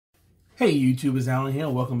Hey YouTube, it's Alan here.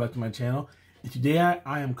 Welcome back to my channel. And today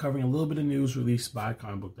I am covering a little bit of news released by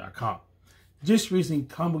comicbook.com. Just recently,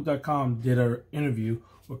 comicbook.com did an interview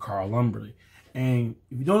with Carl Lumbly. And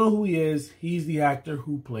if you don't know who he is, he's the actor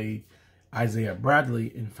who played Isaiah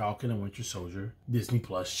Bradley in Falcon and Winter Soldier Disney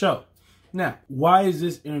Plus show. Now, why is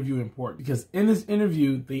this interview important? Because in this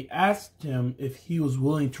interview, they asked him if he was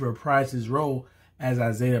willing to reprise his role as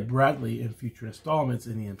Isaiah Bradley in future installments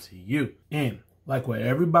in the MCU. And like what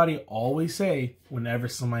everybody always say, whenever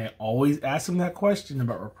somebody always asks them that question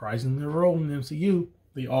about reprising their role in the MCU,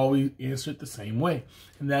 they always answer it the same way.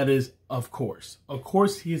 And that is, of course. Of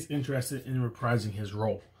course he is interested in reprising his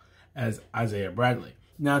role as Isaiah Bradley.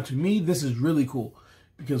 Now, to me, this is really cool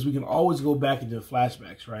because we can always go back into the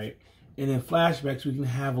flashbacks, right? And in flashbacks, we can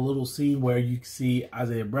have a little scene where you can see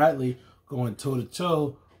Isaiah Bradley going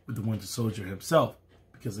toe-to-toe with the Winter Soldier himself.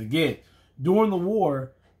 Because again, during the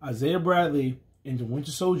war, Isaiah Bradley and the Winter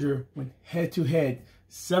Soldier went head-to-head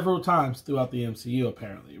several times throughout the MCU,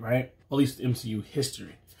 apparently, right? At least MCU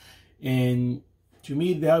history. And to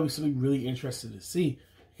me, that would be something really interesting to see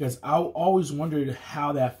because I always wondered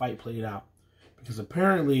how that fight played out. Because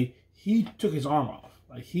apparently, he took his arm off.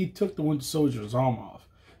 Like, he took the Winter Soldier's arm off.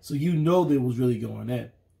 So you know that was really going in.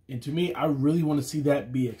 And to me, I really want to see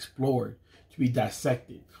that be explored, to be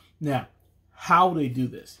dissected. Now, how would they do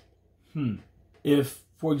this? If,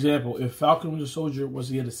 for example, if Falcon Winter Soldier was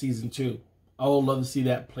to get a season 2, I would love to see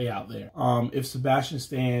that play out there. If Sebastian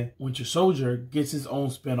Stan Winter Soldier gets his own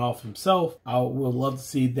spin-off himself, I would love to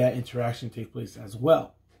see that interaction take place as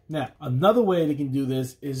well. Now, another way they can do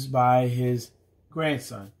this is by his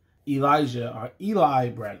grandson, Eli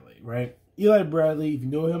Bradley, right? Eli Bradley, if you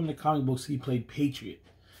know him in the comic books, he played Patriot.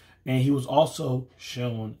 And he was also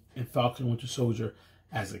shown in Falcon Winter Soldier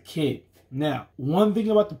as a kid. Now, one thing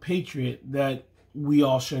about the Patriot that we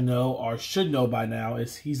all should know, or should know by now,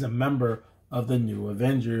 is he's a member of the New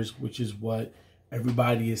Avengers, which is what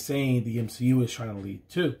everybody is saying the MCU is trying to lead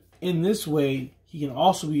to. In this way, he can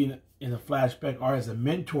also be in a flashback or as a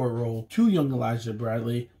mentor role to young Elijah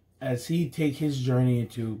Bradley as he take his journey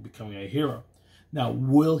into becoming a hero. Now,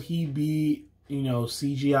 will he be,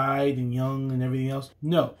 CGI'd and young and everything else?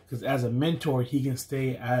 No, because as a mentor, he can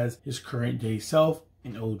stay as his current day self.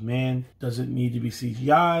 An old man doesn't need to be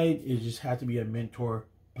CGI'd. It just has to be a mentor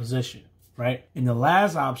position, right? And the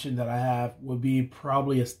last option that I have would be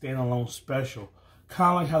probably a standalone special.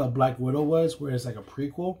 Kind of like how the Black Widow was, where it's like a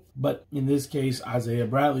prequel. But in this case, Isaiah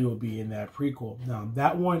Bradley will be in that prequel. Now,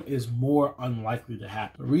 that one is more unlikely to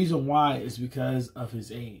happen. The reason why is because of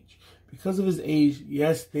his age. Because of his age,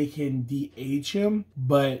 yes, they can de-age him,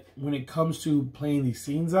 but when it comes to playing these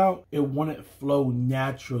scenes out, it wouldn't flow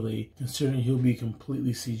naturally, considering he'll be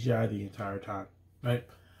completely CGI the entire time, right?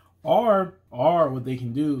 Or what they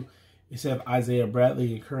can do is have Isaiah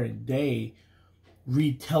Bradley in current day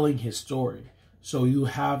retelling his story. So you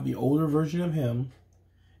have the older version of him,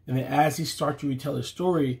 and then as he starts to retell his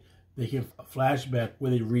story, they can flashback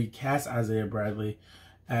where they recast Isaiah Bradley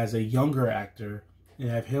as a younger actor and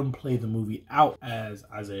have him play the movie out as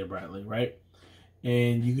Isaiah Bradley, right?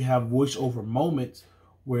 And you can have voiceover moments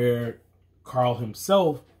where Carl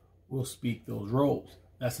himself will speak those roles.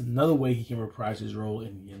 That's another way he can reprise his role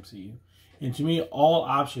in the MCU. And to me, all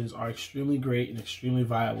options are extremely great and extremely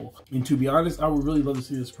viable. And to be honest, I would really love to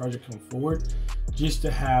see this project come forward just to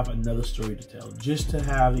have another story to tell, just to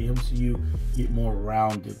have the MCU get more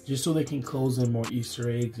rounded, just so they can close in more Easter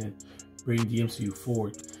eggs and bring the MCU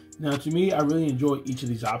forward. Now, to me, I really enjoy each of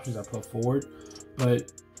these options I put forward,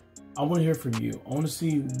 but I want to hear from you. I want to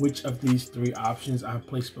see which of these 3 options I've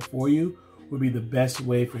placed before you would be the best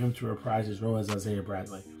way for him to reprise his role as Isaiah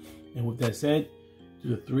Bradley. And with that said, do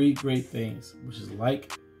the 3 great things, which is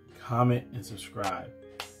like, comment, and subscribe.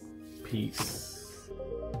 Peace.